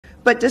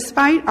But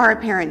despite our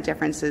apparent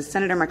differences,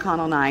 Senator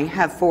McConnell and I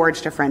have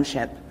forged a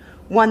friendship,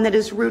 one that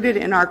is rooted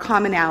in our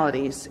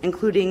commonalities,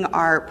 including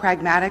our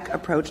pragmatic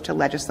approach to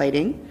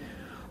legislating,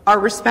 our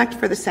respect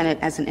for the Senate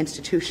as an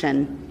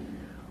institution,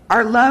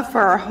 our love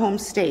for our home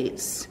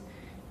states,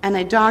 and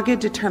a dogged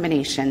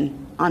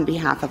determination on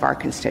behalf of our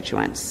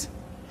constituents.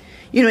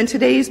 In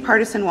today's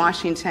partisan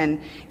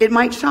Washington, it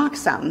might shock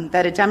some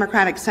that a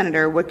Democratic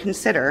senator would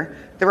consider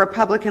the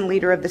Republican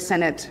leader of the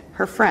Senate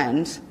her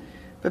friend,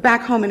 but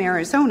back home in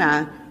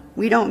Arizona,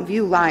 we don't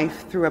view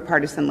life through a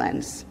partisan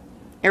lens.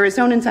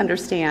 Arizonans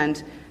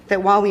understand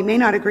that while we may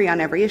not agree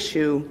on every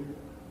issue,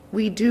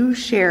 we do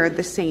share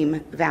the same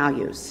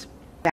values.